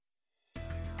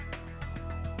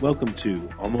Welcome to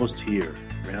Almost Here,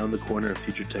 Round the Corner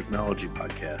Future Technology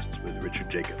podcasts with Richard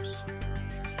Jacobs.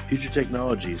 Future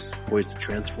technologies poised to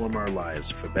transform our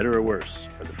lives for better or worse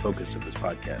are the focus of this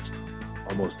podcast.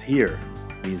 Almost here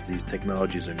means these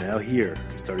technologies are now here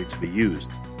and starting to be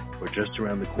used, or just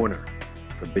around the corner,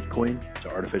 from Bitcoin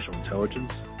to artificial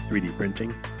intelligence, 3D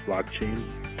printing, blockchain,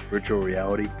 virtual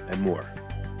reality, and more.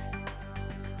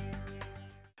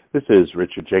 This is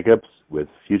Richard Jacobs with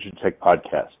Future Tech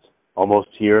Podcast. Almost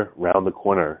here, round the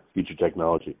corner, future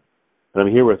technology. And I'm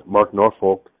here with Mark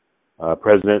Norfolk,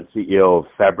 President and CEO of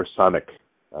Fabrasonic.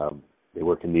 They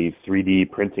work in the 3D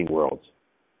printing world.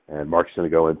 And Mark's going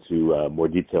to go into more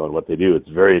detail on what they do. It's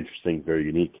very interesting, very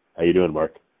unique. How you doing,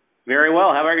 Mark? Very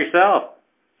well. How about yourself?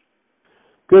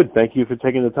 Good. Thank you for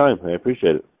taking the time. I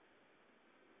appreciate it.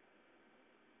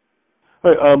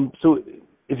 All right, so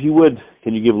if you would,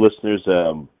 can you give listeners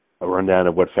a rundown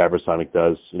of what Fabrasonic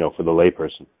does, for the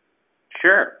layperson?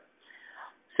 Sure.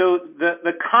 So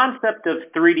the concept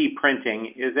of 3D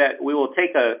printing is that we will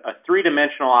take a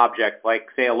three-dimensional object, like,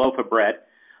 say, a loaf of bread,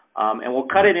 and we'll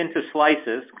cut it into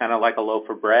slices, kind of like a loaf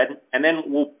of bread, and then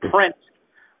we'll print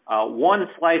one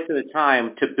slice at a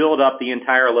time to build up the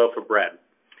entire loaf of bread.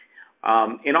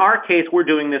 In our case, we're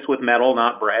doing this with metal,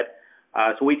 not bread.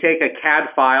 So we take a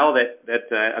CAD file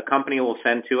that a company will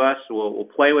send to us. We'll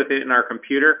play with it in our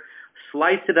computer,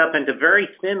 slice it up into very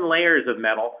thin layers of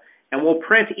metal, and we'll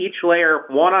print each layer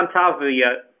one on top of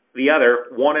the other,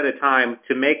 one at a time,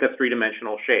 to make a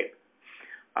three-dimensional shape.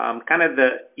 Kind of the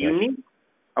unique...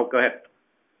 Oh, go ahead.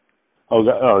 I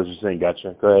was just saying,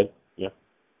 gotcha. Go ahead. Yeah.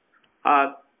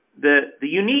 The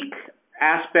unique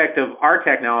aspect of our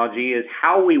technology is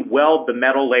how we weld the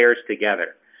metal layers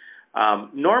together.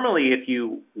 Normally, if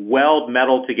you weld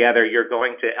metal together, you're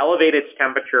going to elevate its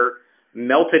temperature,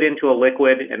 melt it into a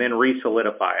liquid, and then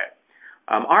re-solidify it.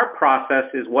 Our process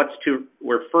is what's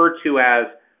referred to as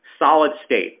solid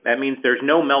state. That means there's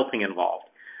no melting involved.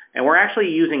 And we're actually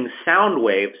using sound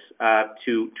waves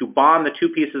to bond the two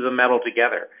pieces of metal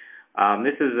together.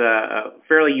 This is a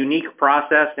fairly unique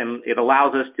process, and it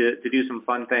allows us to do some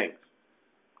fun things.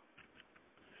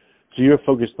 So you're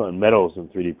focused on metals in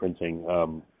 3D printing.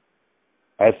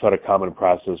 I thought a common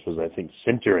process was, I think,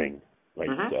 sintering, like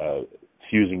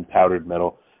fusing powdered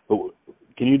metal. But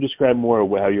can you describe more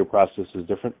how your process is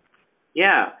different?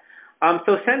 Yeah.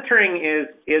 So sintering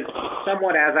is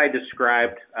somewhat as I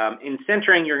described. In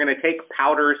sintering, you're going to take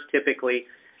powders typically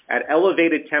at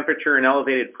elevated temperature and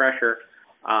elevated pressure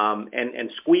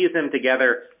and squeeze them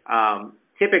together,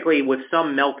 typically with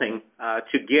some melting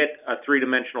to get a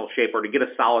three-dimensional shape or to get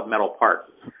a solid metal part.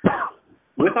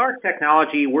 With our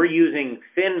technology, we're using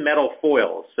thin metal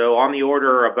foils. So on the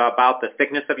order of about the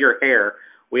thickness of your hair,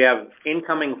 we have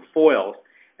incoming foils,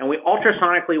 and we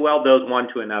ultrasonically weld those one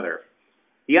to another.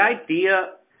 The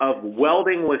idea of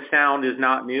welding with sound is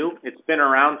not new. It's been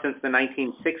around since the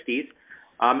 1960s.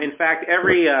 In fact,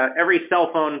 every cell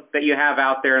phone that you have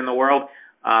out there in the world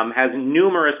has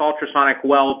numerous ultrasonic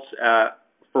welds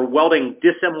for welding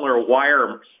dissimilar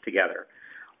wires together.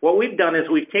 What we've done is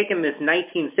we've taken this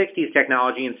 1960s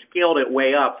technology and scaled it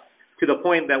way up to the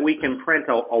point that we can print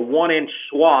a 1-inch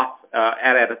swath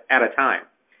at a time.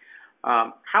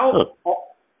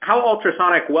 How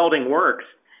ultrasonic welding works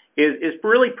is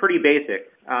really pretty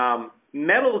basic.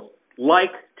 Metals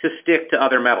like to stick to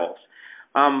other metals.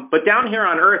 But down here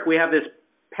on Earth, we have this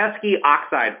pesky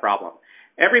oxide problem.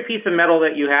 Every piece of metal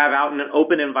that you have out in an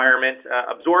open environment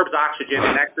absorbs oxygen,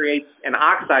 and that creates an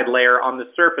oxide layer on the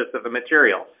surface of the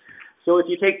material. So if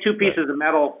you take two pieces of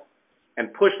metal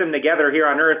and push them together here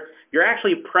on Earth, you're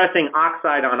actually pressing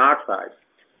oxide on oxide.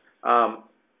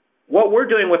 What we're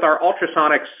doing with our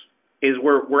ultrasonics is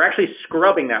we're actually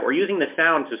scrubbing that. We're using the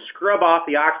sound to scrub off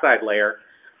the oxide layer,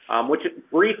 which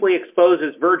briefly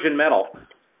exposes virgin metal.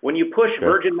 When you push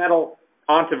virgin metal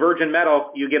onto virgin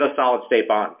metal, you get a solid state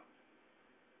bond.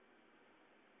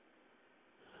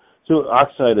 So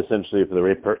oxide, essentially, for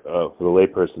the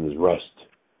layperson, is rust,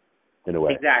 in a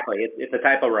way. Exactly. It's a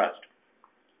type of rust.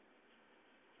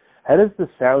 How does the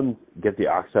sound get the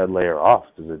oxide layer off?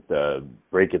 Does it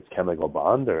break its chemical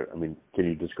bond? Or, can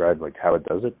you describe how it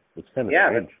does it? It's kind of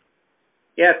strange.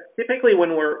 Yeah, typically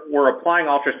when we're applying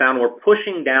ultrasound, we're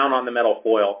pushing down on the metal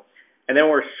foil, and then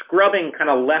we're scrubbing kind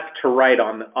of left to right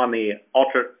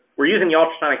we're using the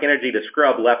ultrasonic energy to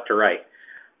scrub left to right.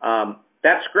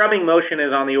 That scrubbing motion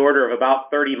is on the order of about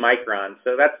 30 microns.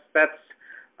 So that's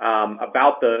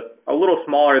about a little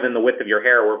smaller than the width of your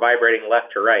hair. We're vibrating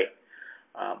left to right.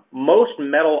 Most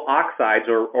metal oxides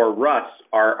or rusts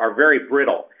are very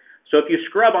brittle. So if you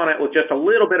scrub on it with just a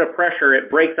little bit of pressure, it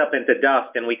breaks up into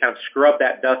dust, and we kind of scrub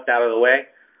that dust out of the way.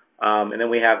 and then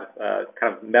we have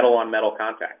kind of metal-on-metal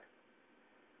contact.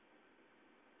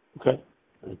 Okay.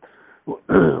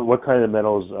 What kind of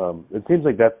metals? It seems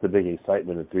like that's the big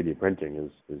excitement in 3D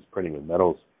printing is printing with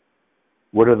metals.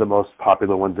 What are the most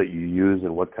popular ones that you use,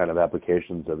 and what kind of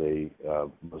applications are they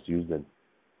most used in?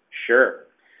 Sure.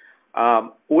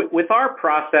 With our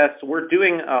process, we're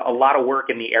doing a lot of work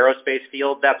in the aerospace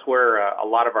field. That's where a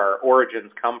lot of our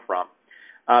origins come from.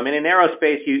 And in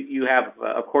aerospace, you have,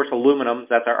 of course, aluminum.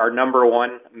 That's our number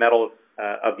one metal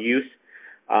of use.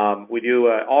 We do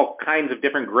all kinds of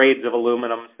different grades of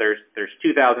aluminums. There's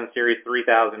 2000 series,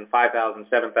 3000, 5000,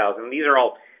 7000. These are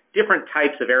all different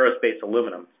types of aerospace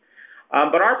aluminums.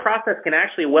 But our process can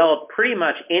actually weld pretty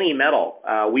much any metal.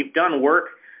 We've done work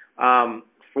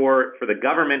for the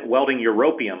government welding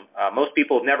europium. Most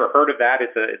people have never heard of that.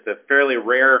 It's a fairly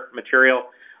rare material,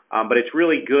 but it's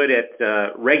really good at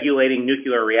regulating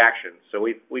nuclear reactions. So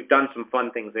we've done some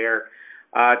fun things there.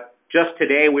 Just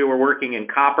today we were working in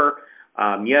copper.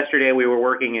 Yesterday we were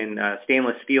working in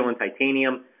stainless steel and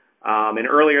titanium. And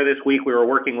earlier this week we were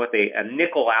working with a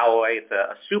nickel alloy. It's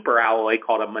a super alloy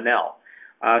called a Monel.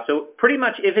 So pretty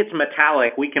much if it's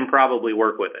metallic, we can probably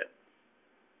work with it.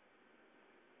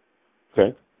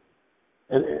 Okay.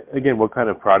 And again, what kind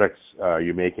of products are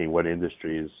you making? What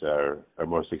industries are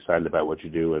most excited about what you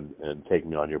do and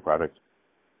taking on your product?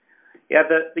 Yeah,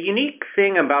 the unique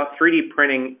thing about 3D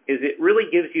printing is it really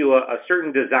gives you a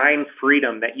certain design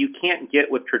freedom that you can't get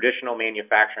with traditional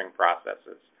manufacturing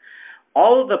processes.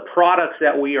 All of the products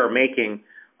that we are making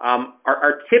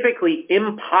are typically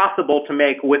impossible to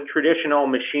make with traditional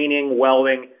machining,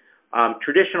 welding,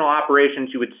 traditional operations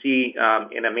you would see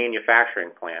in a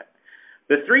manufacturing plant.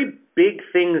 The three big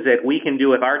things that we can do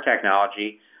with our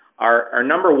technology are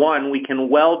number one, we can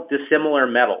weld dissimilar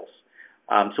metals.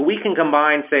 So we can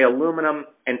combine, say, aluminum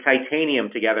and titanium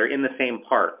together in the same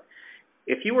part.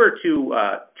 If you were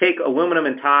to take aluminum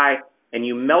and ti and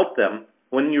you melt them,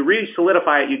 when you really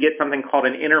solidify it, you get something called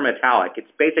an intermetallic.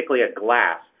 It's basically a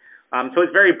glass. So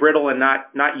it's very brittle and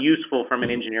not useful from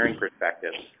an engineering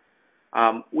perspective.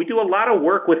 We do a lot of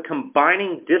work with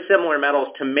combining dissimilar metals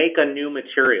to make a new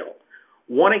material.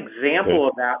 One example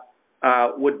of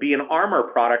that would be an armor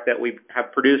product that we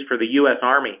have produced for the U.S.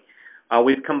 Army.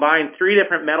 We've combined three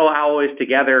different metal alloys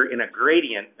together in a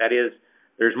gradient. That is,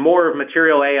 there's more of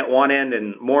material A at one end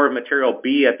and more of material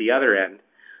B at the other end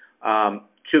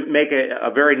to make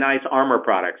a very nice armor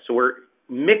product. So we're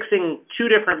mixing two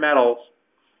different metals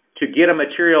to get a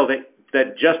material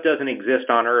that just doesn't exist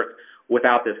on Earth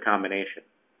without this combination.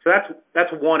 So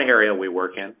that's one area we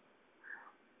work in.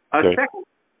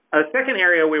 A second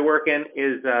area we work in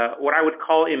is what I would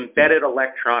call embedded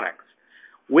electronics.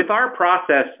 With our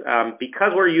process,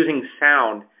 because we're using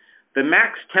sound, the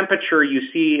max temperature you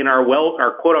see in our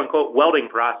quote-unquote welding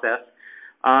process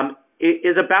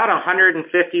is about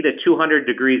 150 to 200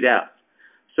 degrees F.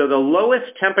 So the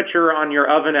lowest temperature on your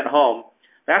oven at home,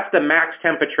 that's the max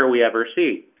temperature we ever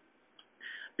see.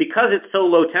 Because it's so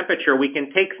low temperature, we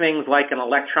can take things like an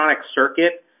electronic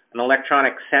circuit, an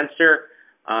electronic sensor,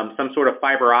 some sort of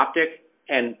fiber optic,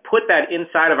 and put that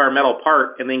inside of our metal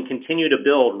part and then continue to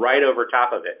build right over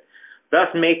top of it, thus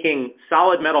making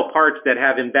solid metal parts that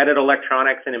have embedded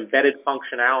electronics and embedded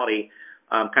functionality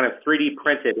kind of 3D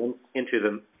printed into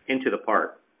the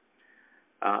part.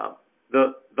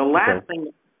 The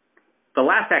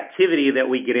last activity that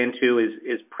we get into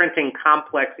is printing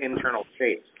complex internal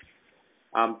shapes.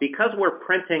 Because we're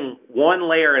printing one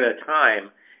layer at a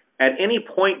time, at any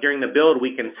point during the build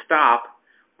we can stop,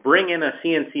 bring in a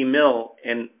CNC mill,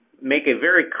 and make a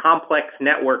very complex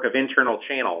network of internal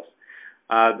channels.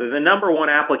 The number one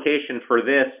application for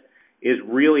this is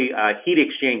really heat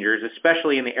exchangers,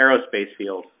 especially in the aerospace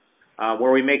field,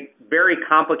 where we make very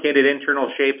complicated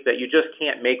internal shapes that you just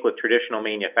can't make with traditional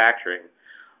manufacturing.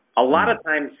 A lot of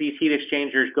times these heat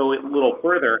exchangers go a little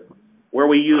further, where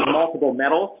we use multiple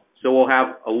metals, so we'll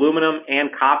have aluminum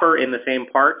and copper in the same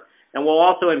part, and we'll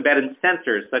also embed in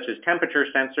sensors, such as temperature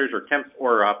sensors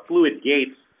or fluid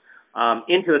gates,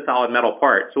 into the solid metal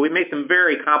part. So we make some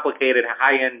very complicated,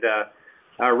 high-end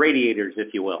radiators,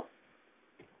 if you will.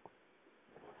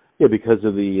 Yeah, because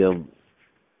of the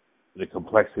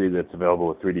complexity that's available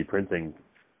with 3D printing,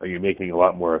 are you making a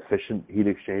lot more efficient heat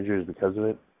exchangers because of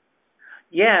it?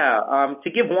 Yeah. To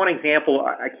give one example,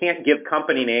 I can't give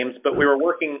company names, but we were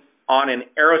working on an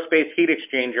aerospace heat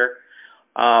exchanger,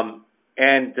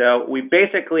 and we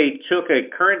basically took a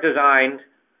current design,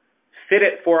 fit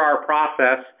it for our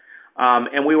process,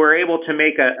 and we were able to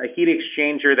make a heat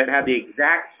exchanger that had the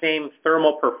exact same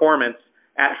thermal performance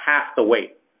at half the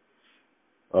weight.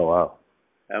 Oh, wow.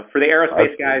 For the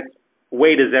aerospace guys,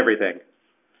 weight is everything.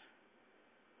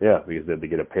 Yeah, because they have to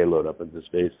get a payload up into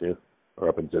space, yeah, or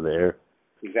up into the air.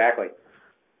 Exactly.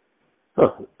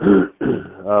 Huh.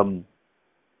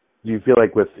 Do you feel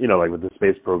like with the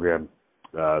space program,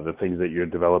 the things that you're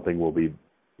developing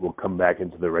will come back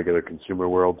into the regular consumer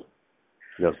world,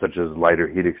 such as lighter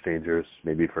heat exchangers,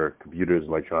 maybe for computers,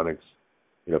 electronics,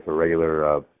 for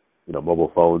regular,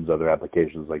 mobile phones, other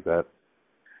applications like that?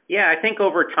 Yeah, I think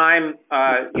over time,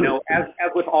 as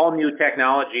with all new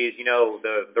technologies,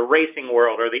 the racing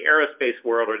world or the aerospace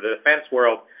world or the defense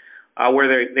world, where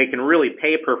they can really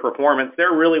pay per performance,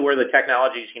 they're really where the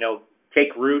technologies,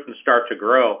 take root and start to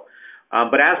grow.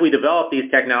 But as we develop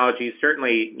these technologies,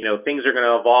 certainly, things are going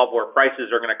to evolve where prices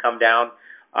are going to come down,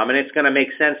 and it's going to make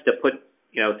sense to put,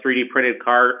 3D printed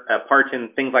parts in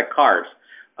things like cars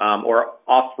or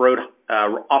off-road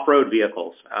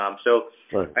vehicles.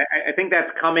 Right. I think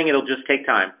that's coming. It'll just take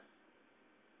time.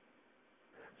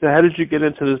 So how did you get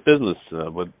into this business?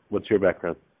 What's your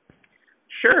background?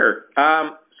 Sure.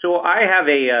 So I have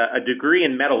a degree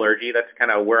in metallurgy. That's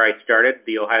kind of where I started,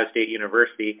 The Ohio State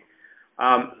University.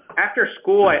 After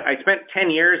school, I spent 10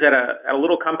 years at a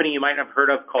little company you might have heard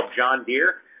of called John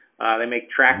Deere. They make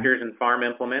tractors and farm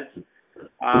implements.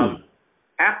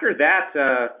 After that,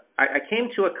 I came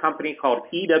to a company called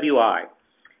EWI.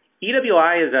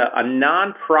 EWI is a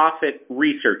nonprofit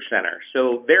research center.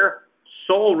 So their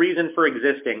sole reason for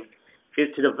existing is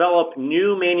to develop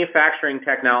new manufacturing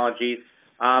technologies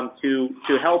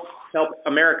to help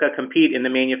America compete in the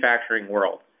manufacturing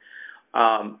world.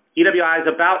 EWI is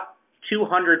about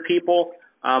 200 people,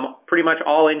 pretty much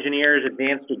all engineers,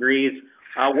 advanced degrees,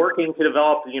 working to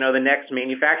develop, the next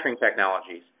manufacturing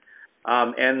technologies.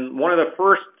 And one of the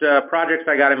first projects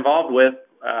I got involved with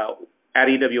at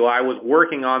EWI was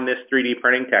working on this 3D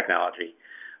printing technology.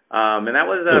 And that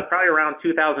was probably around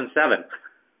 2007.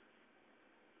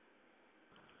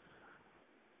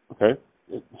 Okay.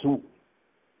 So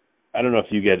I don't know if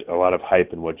you get a lot of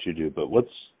hype in what you do, but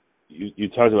you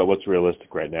talked about what's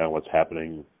realistic right now, what's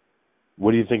happening.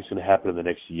 What do you think is going to happen in the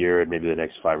next year and maybe the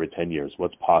next 5 or 10 years?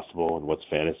 What's possible and what's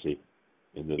fantasy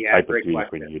in the type of 3D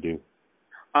printing you do?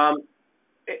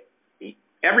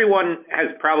 Everyone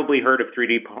has probably heard of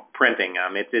 3D printing.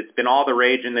 It's been all the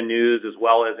rage in the news as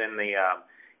well as in the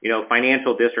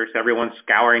financial districts. Everyone's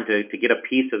scouring to get a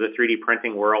piece of the 3D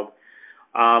printing world.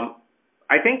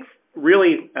 I think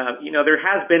really, there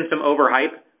has been some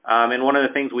overhype, and one of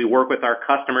the things we work with our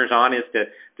customers on is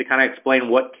to kind of explain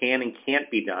what can and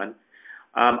can't be done.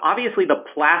 Obviously, the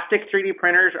plastic 3D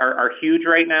printers are huge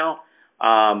right now.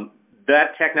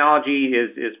 That technology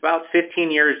is about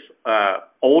 15 years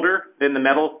older than the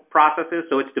metal processes,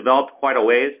 so it's developed quite a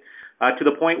ways to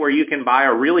the point where you can buy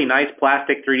a really nice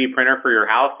plastic 3D printer for your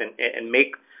house and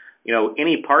make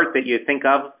any part that you think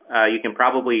of. You can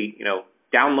probably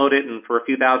download it and for a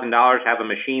few $1,000s have a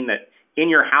machine that in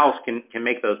your house can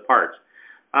make those parts.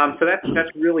 So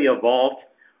that's really evolved.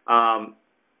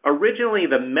 Originally,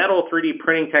 the metal 3D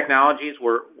printing technologies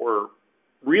were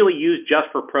really used just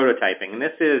for prototyping, and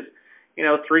this is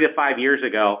 3 to 5 years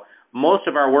ago. Most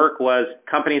of our work was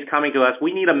companies coming to us,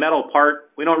 we need a metal part.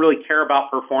 We don't really care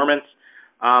about performance,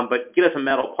 but get us a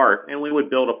metal part, and we would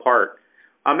build a part.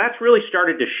 That's really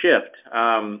started to shift.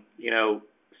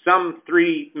 Some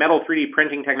metal 3D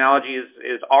printing technology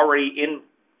is already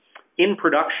in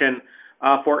production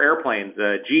for airplanes.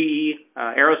 GE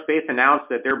Aerospace announced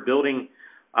that they're building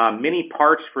many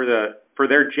parts for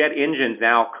their jet engines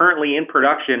now, currently in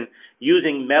production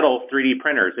using metal 3D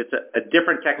printers. It's a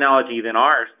different technology than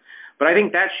ours, but I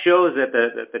think that shows that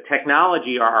the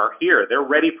technology are here. They're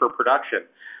ready for production,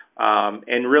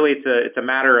 and really it's a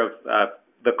matter of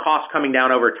the cost coming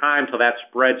down over time till that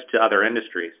spreads to other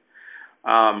industries.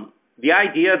 The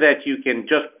idea that you can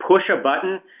just push a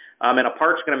button and a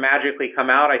part's going to magically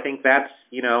come out, I think that's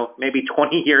maybe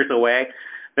 20 years away.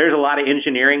 There's a lot of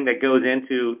engineering that goes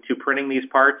into printing these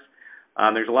parts.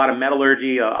 There's a lot of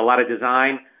metallurgy, a lot of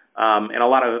design, and a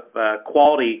lot of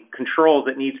quality controls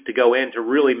that needs to go in to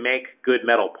really make good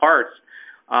metal parts.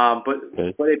 But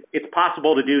it's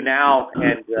possible to do now,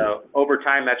 and over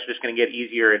time that's just going to get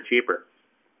easier and cheaper.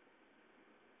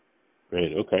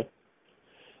 Great. Okay.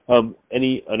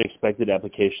 Any unexpected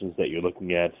applications that you're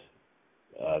looking at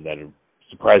that are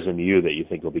surprising to you that you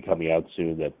think will be coming out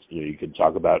soon that you can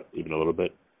talk about even a little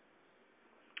bit?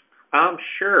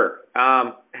 Sure.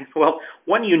 Well,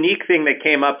 one unique thing that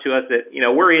came up to us that,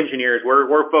 we're engineers,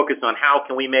 we're focused on how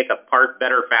can we make a part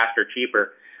better, faster,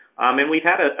 cheaper. And we've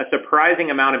had a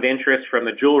surprising amount of interest from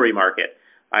the jewelry market.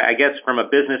 I guess from a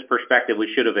business perspective, we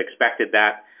should have expected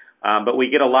that. But we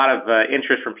get a lot of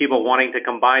interest from people wanting to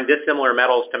combine dissimilar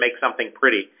metals to make something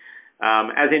pretty.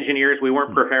 As engineers, we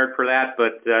weren't prepared for that,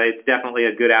 but it's definitely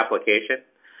a good application.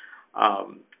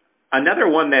 Another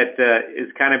one that has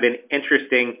kind of been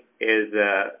interesting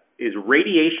is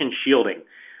radiation shielding.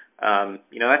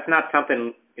 That's not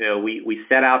something we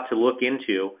set out to look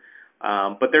into,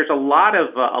 but there's a lot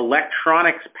of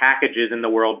electronics packages in the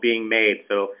world being made.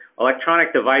 So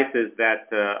electronic devices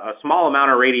that a small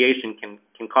amount of radiation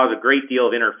can cause a great deal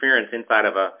of interference inside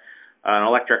of an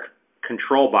electric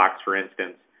control box, for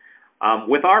instance.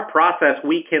 With our process,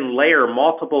 we can layer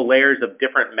multiple layers of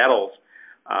different metals.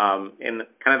 And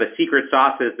kind of the secret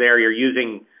sauce is there. You're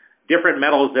using different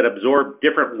metals that absorb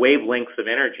different wavelengths of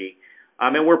energy.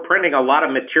 And we're printing a lot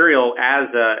of material as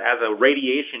a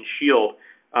radiation shield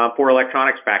for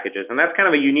electronics packages. And that's kind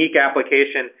of a unique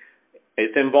application.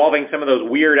 It's involving some of those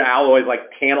weird alloys like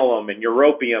tantalum and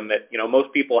europium that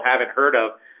most people haven't heard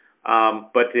of.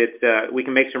 But we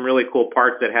can make some really cool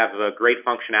parts that have great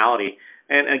functionality.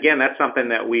 And again, that's something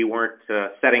that we weren't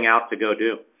setting out to go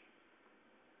do.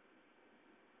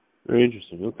 Very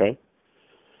interesting. Okay.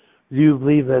 Do you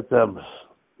believe that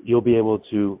you'll be able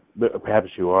to, perhaps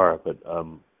you are, but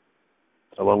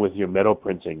along with your metal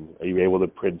printing, are you able to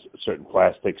print certain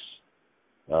plastics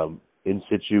in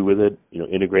situ with it,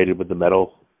 integrated with the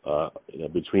metal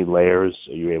between layers?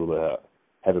 Are you able to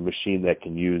have a machine that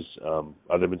can use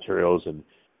other materials and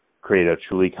create a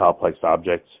truly complex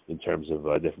object in terms of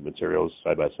different materials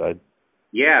side by side?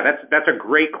 Yeah, that's a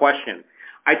great question.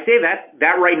 I'd say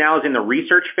that right now is in the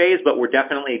research phase, but we're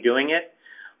definitely doing it.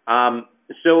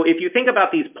 So if you think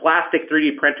about these plastic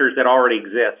 3D printers that already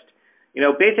exist,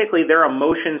 basically they're a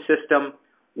motion system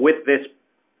with this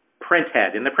print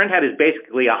head, and the print head is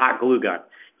basically a hot glue gun.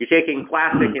 You're taking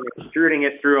plastic and extruding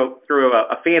it through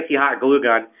a fancy hot glue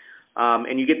gun,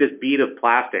 and you get this bead of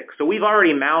plastic. So we've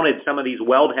already mounted some of these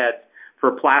weld heads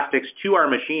for plastics to our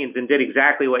machines and did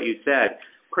exactly what you said.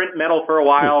 Print metal for a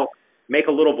while, make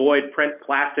a little void, print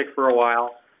plastic for a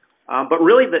while. But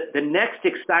really the next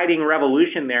exciting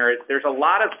revolution there is there's a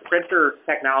lot of printer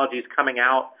technologies coming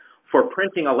out for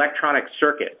printing electronic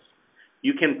circuits.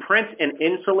 You can print an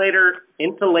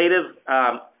insulative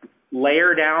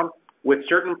layer down with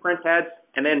certain print heads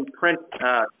and then print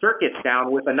circuits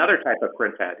down with another type of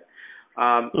print head.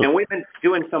 And we've been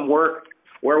doing some work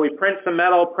where we print some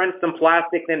metal, print some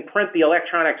plastic, then print the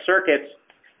electronic circuits,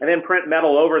 and then print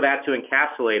metal over that to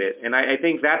encapsulate it. And I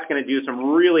think that's going to do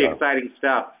some really exciting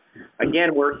stuff.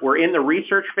 Again, we're in the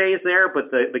research phase there, but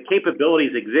the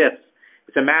capabilities exist.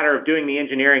 It's a matter of doing the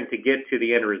engineering to get to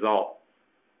the end result.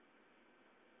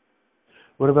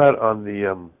 What about on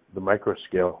the micro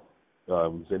scale?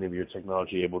 Is any of your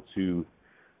technology able to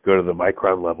go to the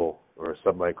micron level or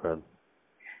submicron?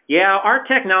 Yeah, our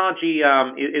technology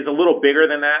is a little bigger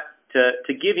than that.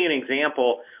 To give you an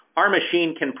example, our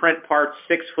machine can print parts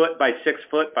 6 foot by 6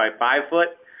 foot by 5 foot.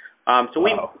 So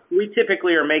wow. we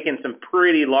typically are making some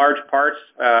pretty large parts.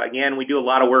 Again, we do a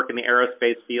lot of work in the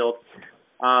aerospace field.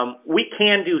 We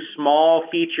can do small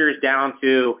features down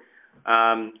to,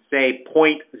 say,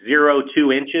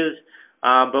 0.02 inches,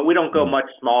 but we don't go much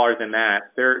smaller than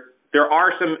that. There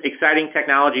are some exciting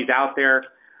technologies out there,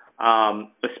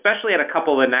 especially at a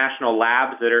couple of the national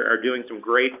labs that are doing some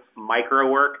great micro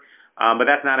work, but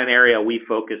that's not an area we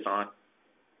focus on.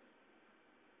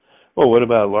 Well, what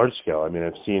about large scale? I mean,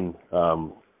 I've seen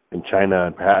in China,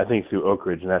 and I think through Oak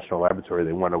Ridge National Laboratory,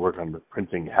 they want to work on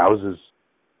printing houses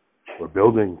or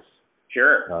buildings.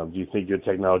 Sure. Do you think your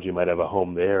technology might have a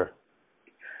home there?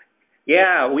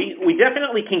 Yeah, we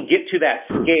definitely can get to that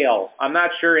scale. I'm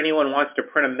not sure anyone wants to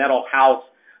print a metal house,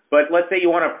 but let's say you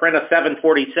want to print a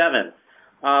 747.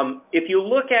 If you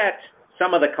look at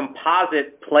some of the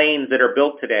composite planes that are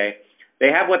built today, they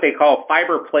have what they call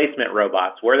fiber placement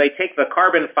robots, where they take the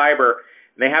carbon fiber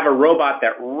and they have a robot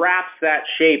that wraps that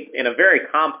shape in a very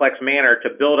complex manner to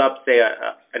build up, say,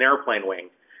 an airplane wing.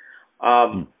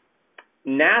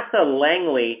 NASA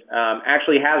Langley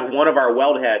actually has one of our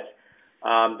weld heads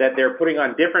that they're putting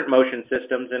on different motion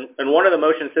systems, and one of the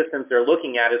motion systems they're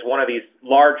looking at is one of these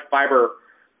large fiber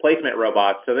placement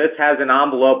robots. So this has an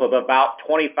envelope of about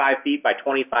 25 feet by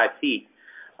 25 feet.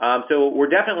 So we're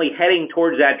definitely heading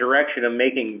towards that direction of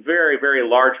making very, very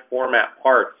large format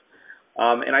parts.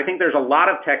 And I think there's a lot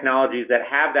of technologies that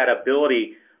have that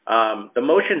ability. The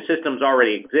motion systems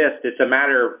already exist. It's a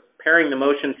matter of pairing the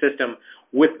motion system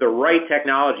with the right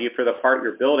technology for the part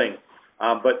you're building.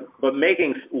 But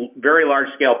making very large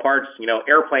scale parts,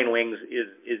 airplane wings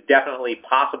is definitely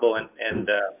possible and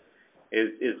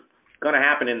is going to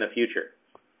happen in the future.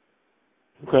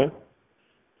 Okay.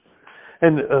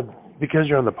 And because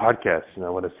you're on the podcast, I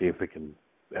want to see if it can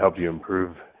help you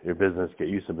improve your business, get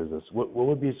you some business. What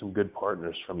would be some good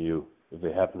partners from you if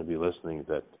they happen to be listening,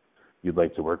 that you'd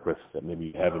like to work with that maybe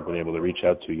you haven't been able to reach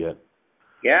out to yet?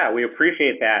 Yeah, we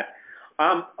appreciate that.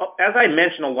 As I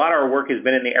mentioned, a lot of our work has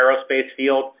been in the aerospace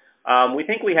field. We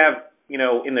think we have,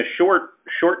 in the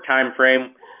short time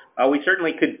frame, we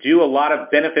certainly could do a lot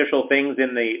of beneficial things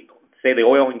in the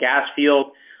oil and gas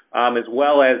field, as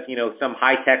well as, some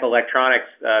high-tech electronics.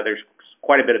 There's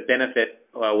quite a bit of benefit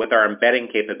with our embedding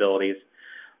capabilities.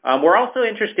 We're also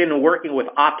interested in working with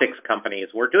optics companies.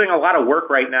 We're doing a lot of work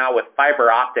right now with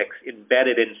fiber optics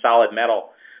embedded in solid metal,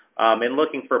 and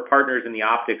looking for partners in the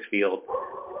optics field.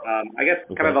 I guess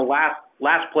kind of the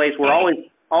last place we're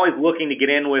always looking to get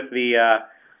in with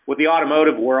the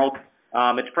automotive world.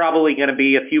 It's probably going to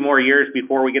be a few more years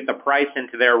before we get the price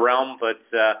into their realm, but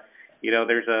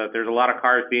there's a lot of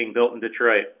cars being built in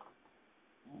Detroit.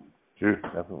 Sure,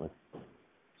 definitely.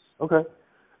 Okay.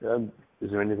 Is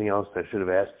there anything else I should have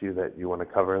asked you that you want to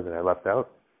cover that I left out?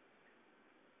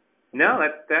 No,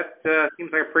 that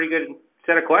seems like a pretty good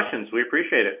set of questions. We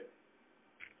appreciate it.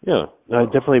 Yeah, I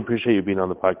definitely appreciate you being on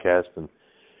the podcast, and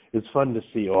it's fun to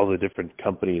see all the different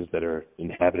companies that are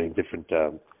inhabiting different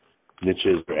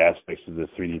niches or aspects of the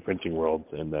 3D printing world,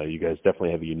 and you guys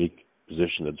definitely have a unique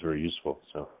position that's very useful.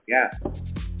 So yeah.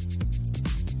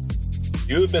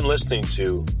 You have been listening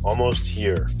to Almost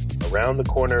Here, Around the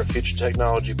Corner Future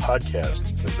Technology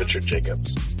podcast with Richard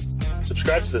Jacobs.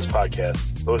 Subscribe to this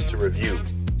podcast, post a review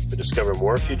to discover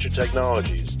more future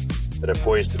technologies that are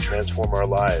poised to transform our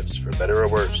lives for better or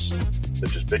worse,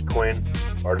 such as Bitcoin,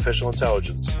 artificial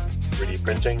intelligence, 3D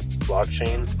printing,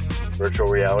 blockchain, virtual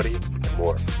reality, and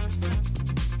more.